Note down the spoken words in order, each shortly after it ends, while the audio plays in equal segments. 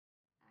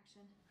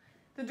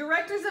The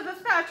directors of the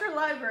Thatcher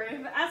Library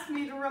have asked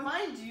me to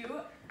remind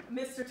you,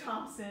 Mr.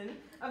 Thompson,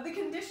 of the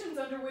conditions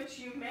under which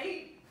you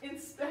may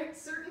inspect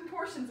certain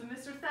portions of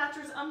Mr.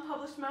 Thatcher's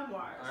unpublished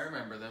memoirs. I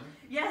remember them.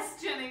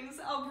 Yes, Jennings,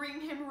 I'll bring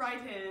him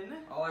right in.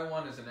 All I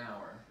want is an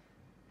hour.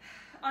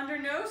 Under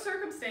no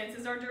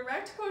circumstances are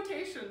direct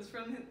quotations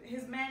from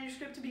his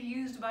manuscript to be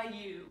used by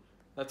you.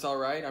 That's all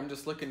right. I'm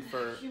just looking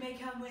for... You may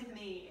come with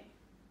me.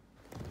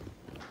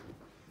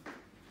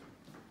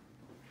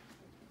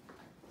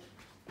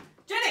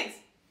 Jennings!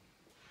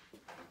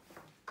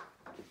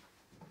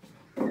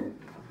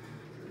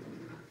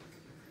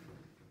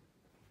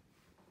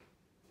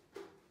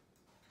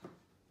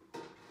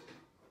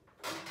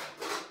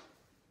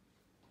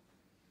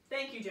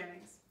 Thank you,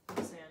 Jennings.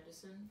 Miss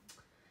Anderson.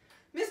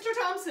 Mr.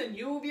 Thompson,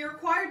 you will be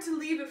required to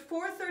leave at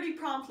 4:30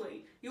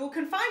 promptly. You will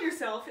confine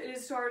yourself, it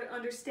is to our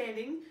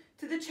understanding,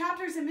 to the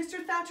chapters in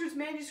Mr. Thatcher's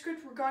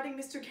manuscript regarding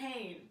Mr.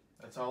 Kane.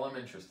 That's all I'm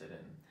interested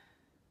in.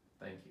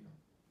 Thank you.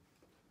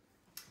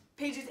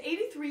 Pages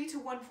 83 to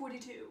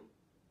 142.